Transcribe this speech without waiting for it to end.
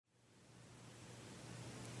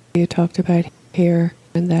You talked about here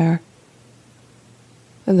and there,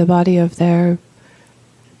 and the body of there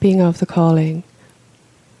being of the calling,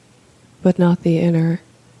 but not the inner.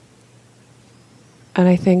 And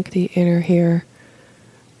I think the inner here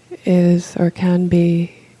is or can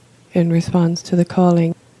be in response to the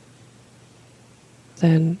calling,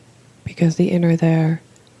 then because the inner there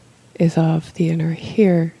is of the inner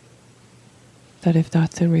here, that if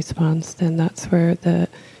that's in response, then that's where the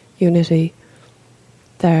unity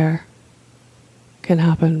there can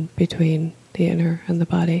happen between the inner and the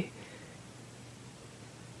body.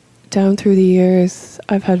 Down through the years,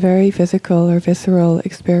 I've had very physical or visceral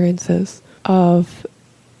experiences of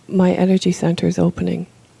my energy centers opening,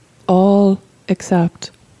 all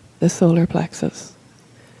except the solar plexus.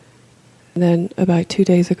 And then about 2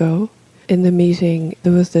 days ago, in the meeting,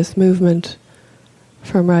 there was this movement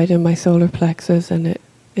from right in my solar plexus, and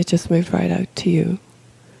it just moved right out to you.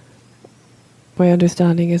 My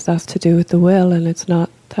understanding is that's to do with the will, and it's not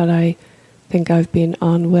that I think I've been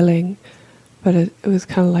unwilling, but it was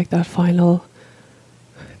kind of like that final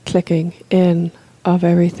clicking in of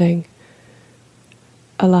everything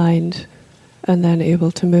aligned and then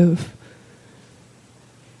able to move.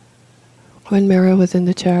 When Mira was in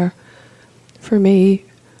the chair, for me,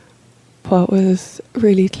 what was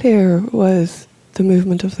really clear was the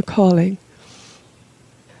movement of the calling.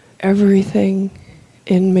 Everything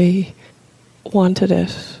in me wanted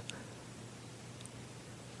it.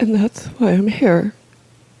 And that's why I'm here.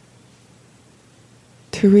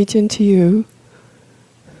 To reach into you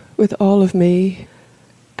with all of me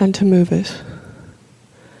and to move it.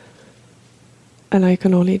 And I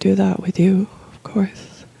can only do that with you, of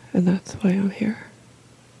course. And that's why I'm here.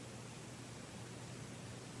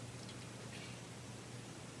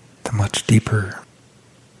 The much deeper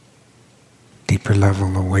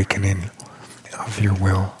level awakening of your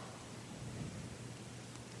will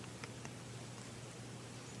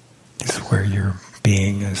is where your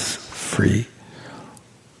being is free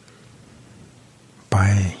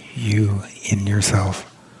by you in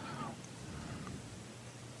yourself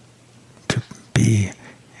to be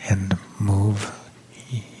and move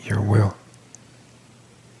your will.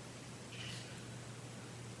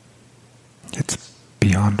 It's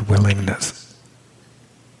beyond willingness.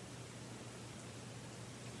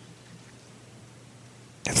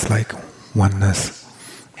 It's like oneness,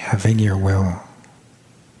 having your will,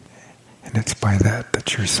 and it's by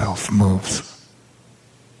that yourself moves.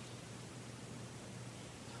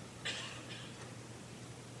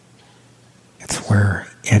 It's where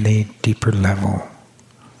any deeper level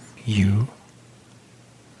you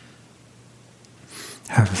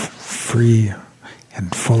have free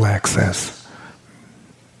and full access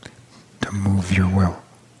to move your will,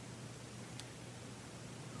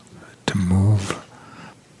 to move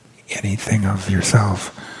anything of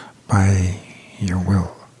yourself by your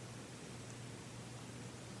will.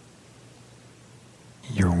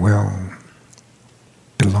 Your will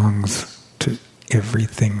belongs to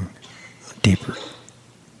everything deeper.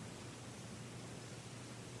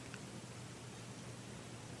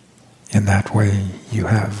 In that way, you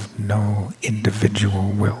have no individual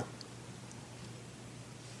will.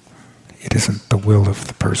 It isn't the will of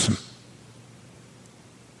the person.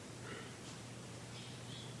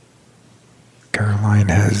 Caroline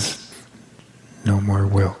has no more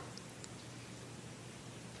will.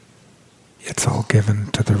 It's all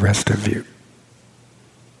given to the rest of you.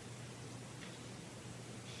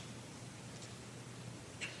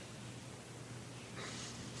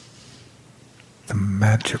 The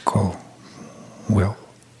magical will.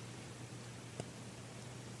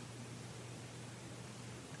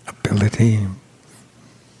 Ability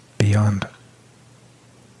beyond.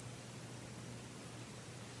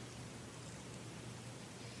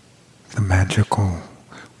 The magical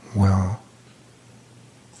will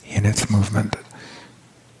in its movement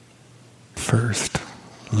first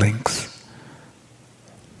links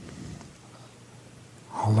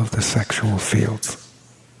all of the sexual fields.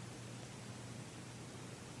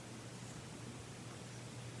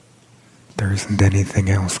 There isn't anything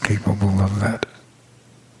else capable of that.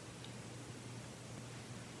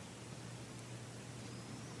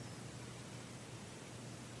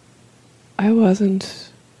 I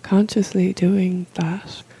wasn't consciously doing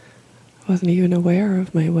that. I wasn't even aware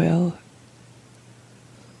of my will.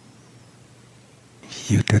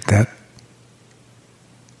 You did that.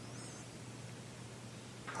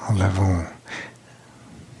 A level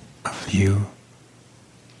of you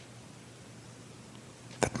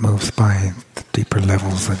that moves by the deeper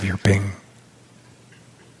levels of your being.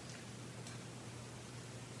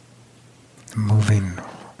 Moving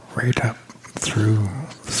right up through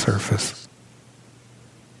the surface.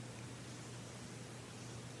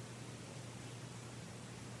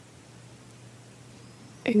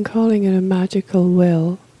 in calling it a magical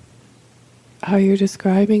will, how you're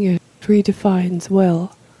describing it redefines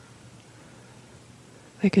will.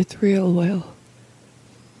 Like it's real will.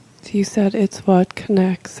 So you said it's what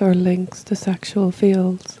connects or links the sexual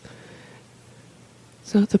fields.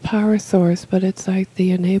 It's not the power source, but it's like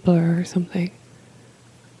the enabler or something.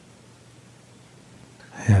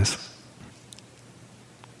 Yes.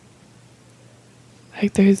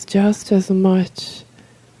 Like there's just as much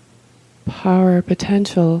power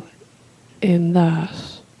potential in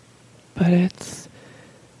that, but it's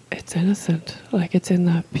innocent, like it's in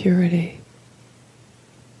that purity.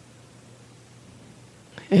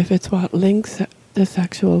 If it's what links the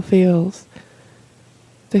sexual fields,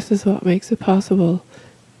 this is what makes it possible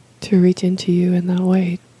to reach into you in that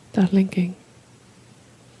way, that linking.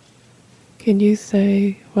 Can you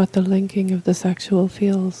say what the linking of the sexual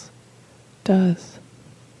fields does?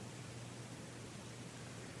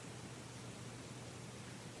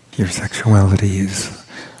 Your sexuality is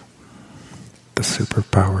the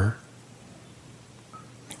superpower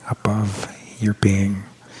above your being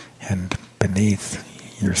and beneath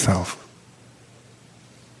yourself.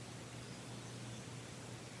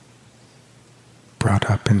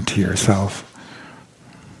 Brought up into yourself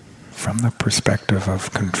from the perspective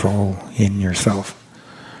of control in yourself.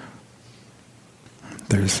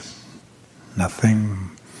 There's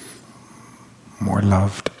nothing more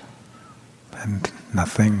loved and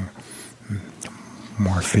nothing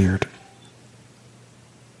more feared.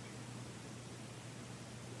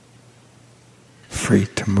 Free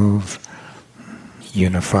to move,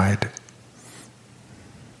 unified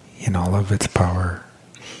in all of its power,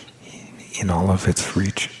 in all of its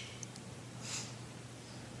reach,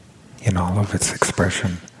 in all of its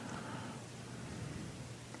expression,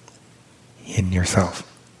 in yourself.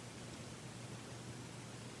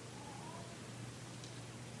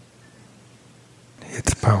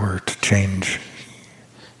 Its power to change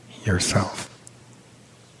yourself,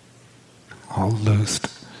 all loosed,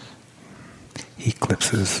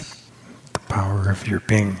 eclipses the power of your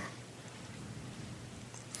being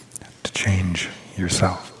to change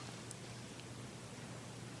yourself.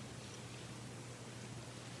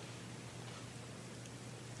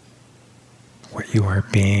 What you are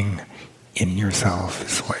being in yourself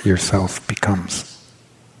is what yourself becomes.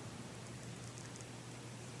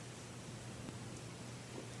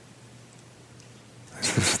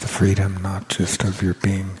 This is the freedom not just of your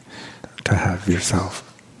being to have yourself,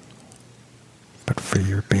 but for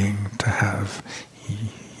your being to have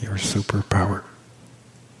your superpower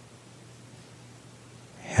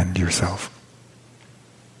and yourself.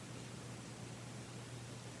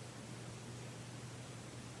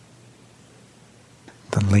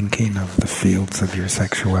 The linking of the fields of your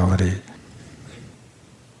sexuality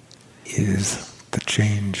is the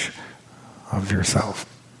change of yourself.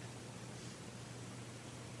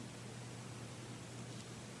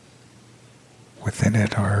 Within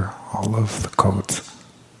it are all of the codes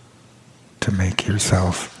to make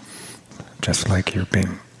yourself just like your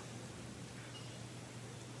being.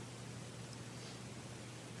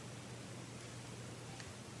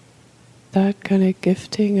 That kind of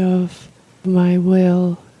gifting of my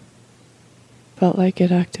will felt like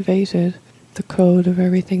it activated the code of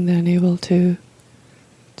everything then able to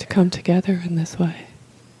come together in this way.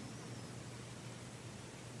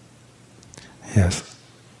 Yes.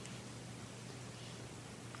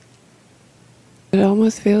 It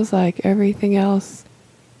almost feels like everything else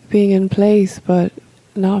being in place but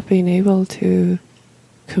not being able to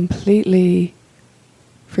completely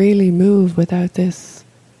freely move without this.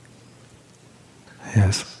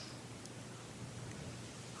 Yes.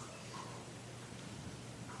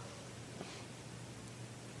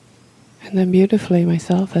 And then beautifully,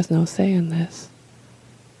 myself has no say in this.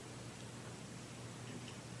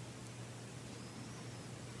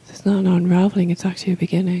 It's not an unraveling, it's actually a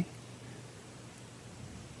beginning.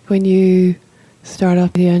 When you start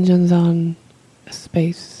up the engines on a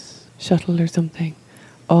space shuttle or something,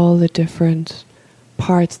 all the different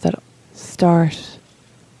parts that start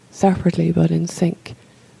separately but in sync,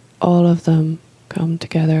 all of them come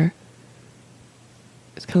together.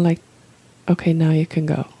 It's kind of like, okay, now you can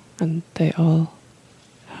go. And they all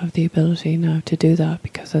have the ability now to do that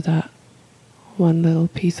because of that one little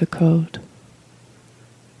piece of code.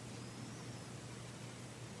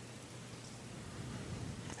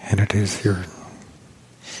 And it is your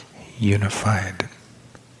unified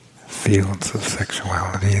fields of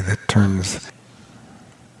sexuality that turns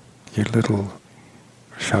your little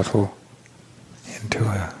shuttle into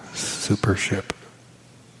a super ship.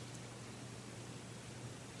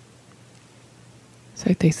 It's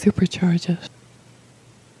like they supercharge it.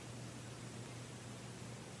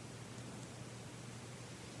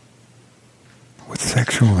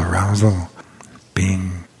 sexual arousal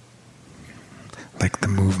being like the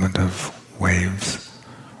movement of waves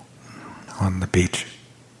on the beach.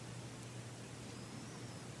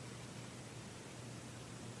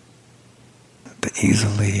 The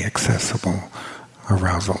easily accessible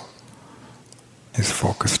arousal is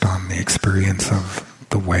focused on the experience of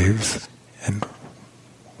the waves and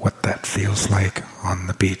what that feels like on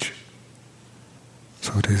the beach.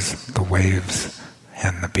 So it is the waves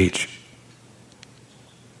and the beach.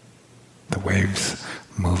 The waves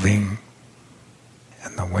moving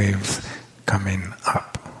and the waves coming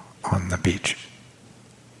up on the beach.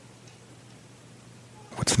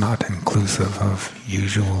 What's not inclusive of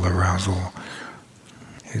usual arousal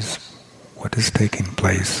is what is taking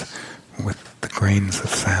place with the grains of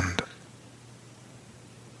sand.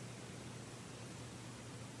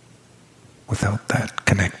 Without that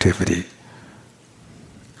connectivity,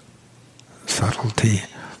 subtlety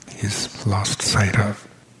is lost sight of.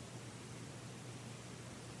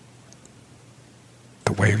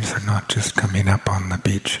 The waves are not just coming up on the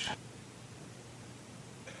beach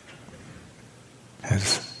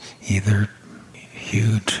as either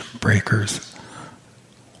huge breakers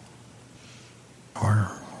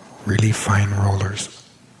or really fine rollers.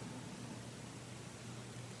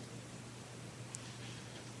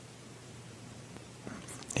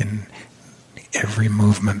 In every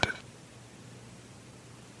movement,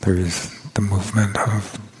 there is the movement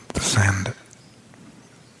of the sand.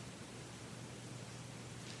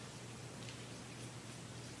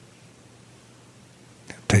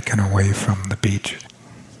 Taken away from the beach,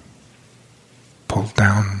 pulled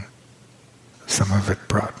down, some of it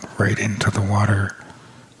brought right into the water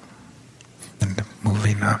and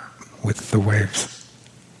moving up with the waves.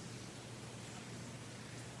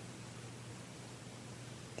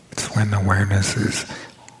 It's when awareness is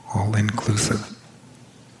all-inclusive,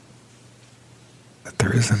 that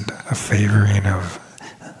there isn't a favoring of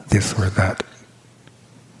this or that.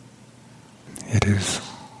 It is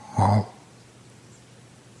all.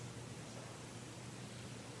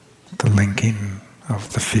 The linking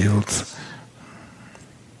of the fields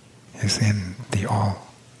is in the all.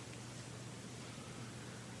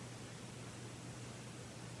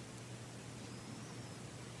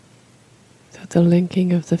 So the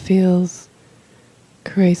linking of the fields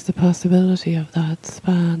creates the possibility of that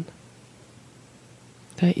span,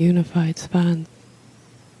 that unified span.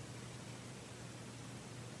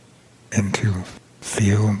 Into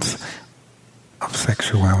fields of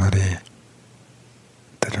sexuality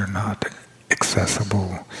that are not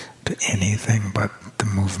accessible to anything but the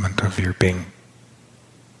movement of your being.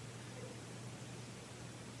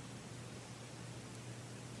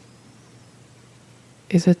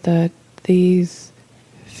 Is it that these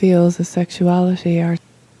fields of sexuality are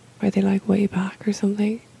they like way back or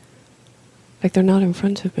something? Like they're not in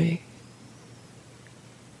front of me?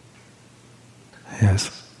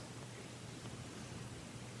 Yes.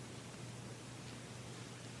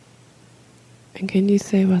 And can you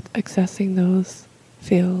say what accessing those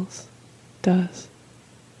feels does?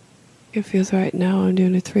 It feels right now I'm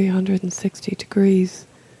doing a 360 degrees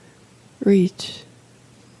reach,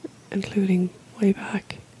 including way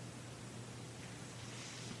back.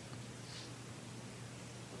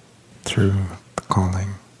 Through the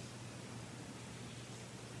calling,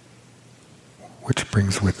 which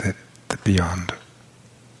brings with it the beyond.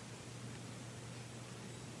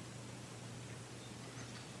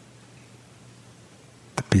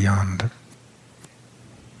 The beyond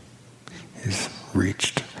is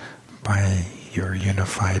reached by your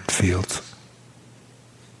unified fields.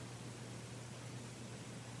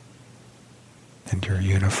 And your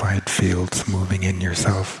unified fields moving in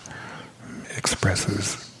yourself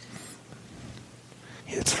expresses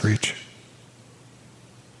its reach.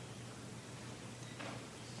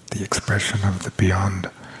 The expression of the beyond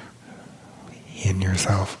in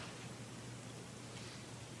yourself.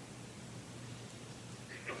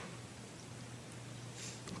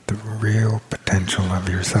 The real potential of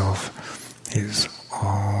yourself is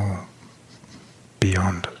all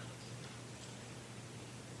beyond.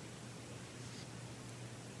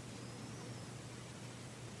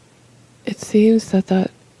 It seems that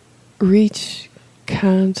that reach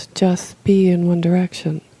can't just be in one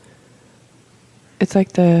direction. It's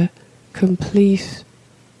like the complete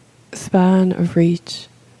span of reach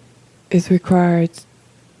is required.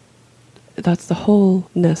 That's the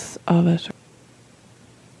wholeness of it.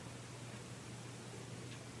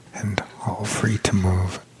 And all free to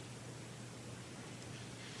move.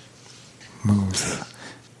 Moves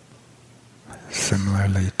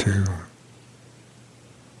similarly to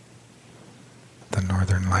the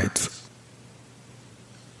northern lights.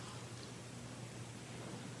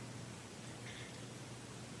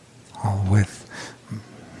 all with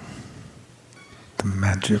the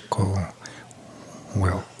magical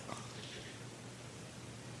will.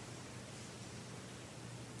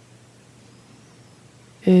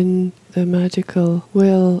 In the magical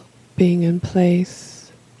will being in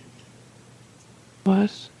place,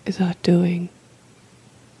 what is that doing?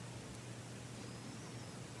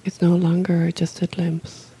 It's no longer just a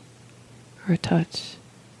glimpse or a touch.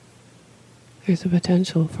 There's a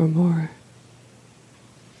potential for more.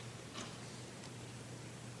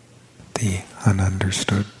 The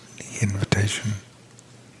ununderstood invitation.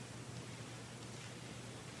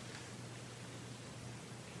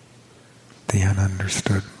 The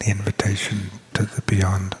ununderstood invitation to the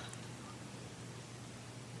beyond.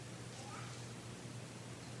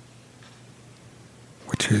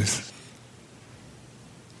 Which is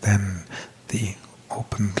then the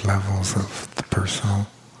opened levels of the personal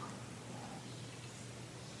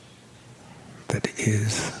that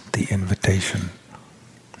is the invitation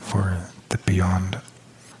for the beyond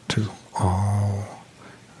to all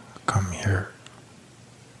come here.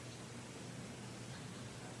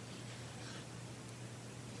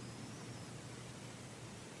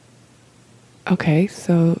 Okay,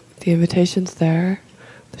 so the invitation's there,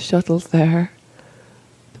 the shuttle's there,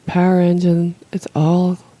 the power engine, it's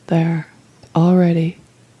all there, already.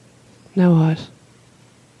 Now what?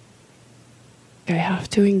 I have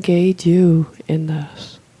to engage you in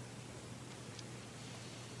that.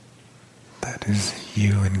 That is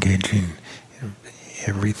you engaging in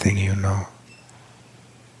everything you know.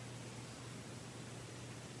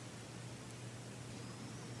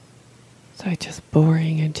 So just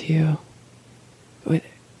boring into you with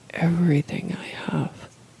everything I have.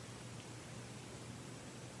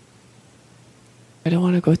 I don't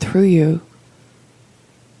want to go through you.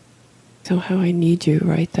 Somehow I need you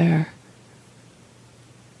right there.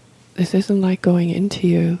 This isn't like going into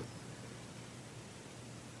you.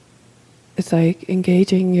 It's like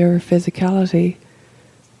engaging your physicality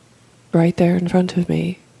right there in front of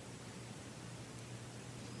me.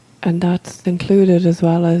 And that's included as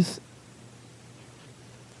well as...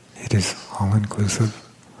 It is all-inclusive.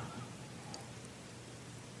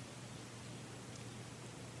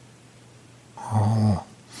 All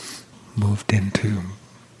moved into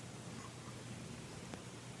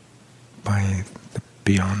by the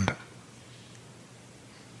beyond.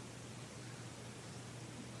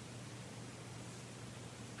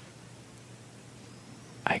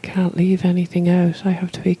 I can't leave anything out. I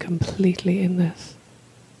have to be completely in this.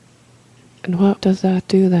 And what does that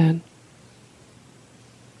do then?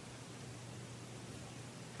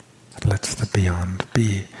 It lets the beyond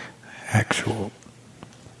be actual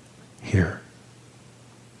here.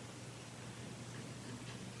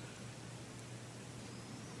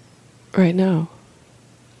 Right now.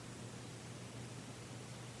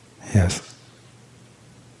 Yes.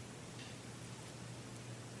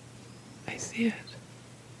 I see it.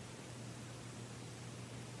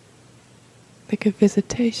 Like a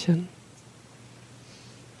visitation.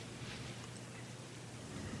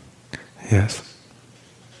 Yes.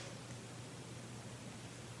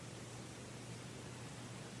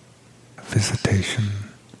 A visitation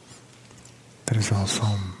that is also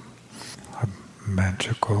a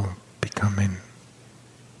magical becoming.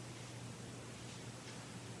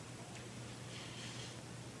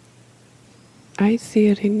 I see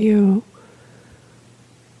it in you.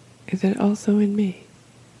 Is it also in me?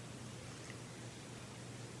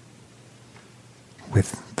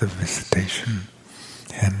 With the visitation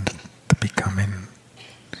and the becoming,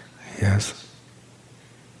 yes.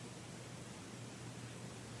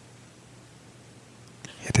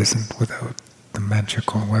 It isn't without the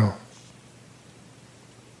magical will.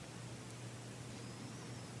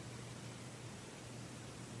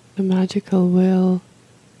 The magical will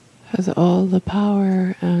has all the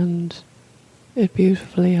power, and it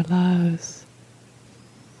beautifully allows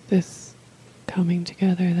this coming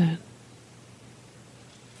together then.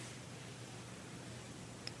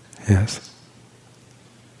 Yes.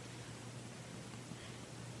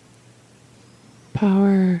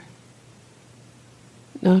 Power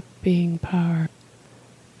not being power.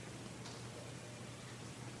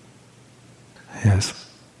 Yes.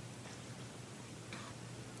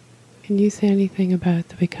 Can you say anything about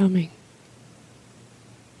the becoming?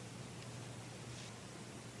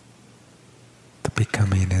 The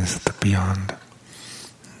becoming is the beyond,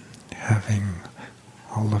 having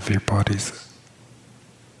all of your bodies.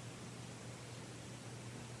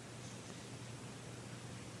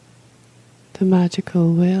 The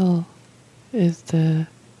magical will is the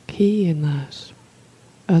key in that.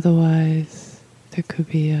 Otherwise, there could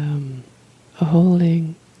be a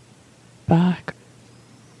holding back.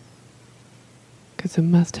 because it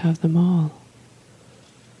must have them all.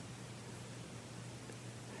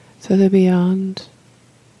 So the beyond,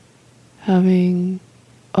 having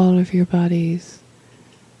all of your bodies,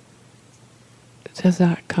 does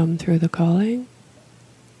that come through the calling?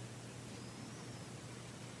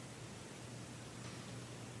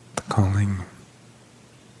 The calling,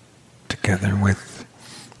 together with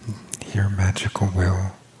your magical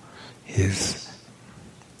will, is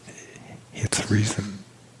its reason.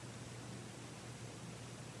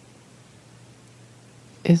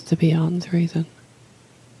 Is the beyond's reason.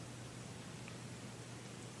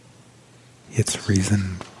 Its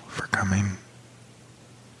reason for coming.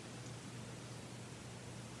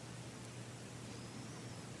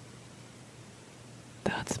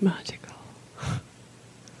 That's magical.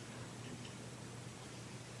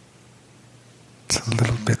 It's a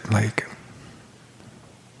little bit like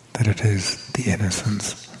that it is the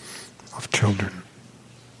innocence of children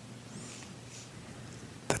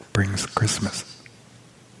that brings Christmas.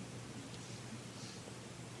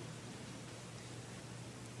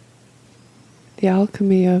 The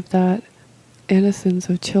alchemy of that innocence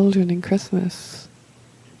of children in Christmas,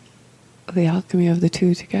 the alchemy of the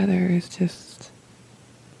two together is just...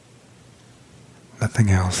 Nothing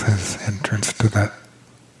else has entrance to that.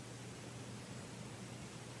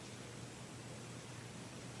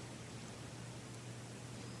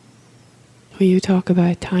 When you talk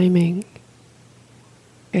about timing,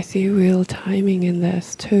 I see real timing in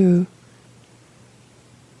this too.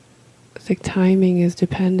 It's like timing is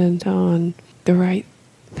dependent on the right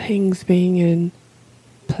things being in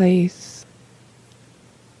place,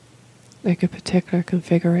 like a particular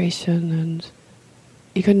configuration, and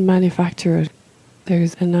you couldn't manufacture it.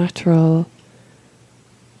 There's a natural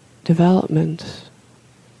development.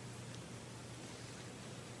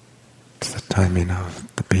 It's the timing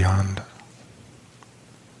of the beyond,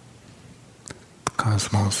 the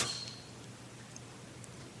cosmos,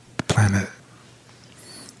 the planet,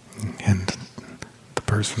 and the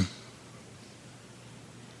person.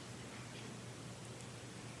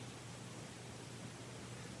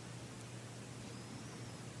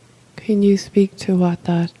 Can you speak to what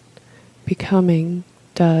that becoming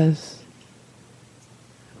does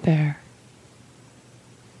there?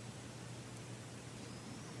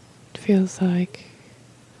 It feels like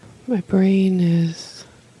my brain is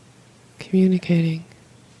communicating.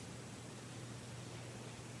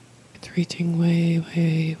 It's reaching way,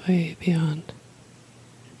 way, way beyond.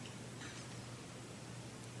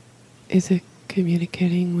 Is it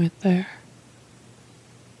communicating with there?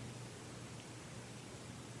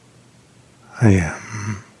 I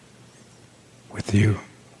am with you.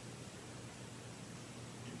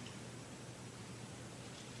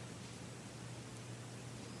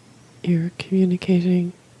 You're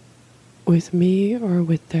communicating with me or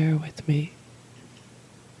with there with me?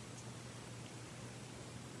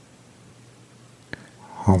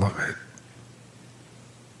 All of it.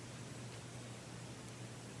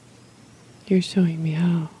 You're showing me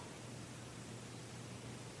how.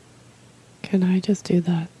 Can I just do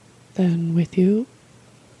that then with you?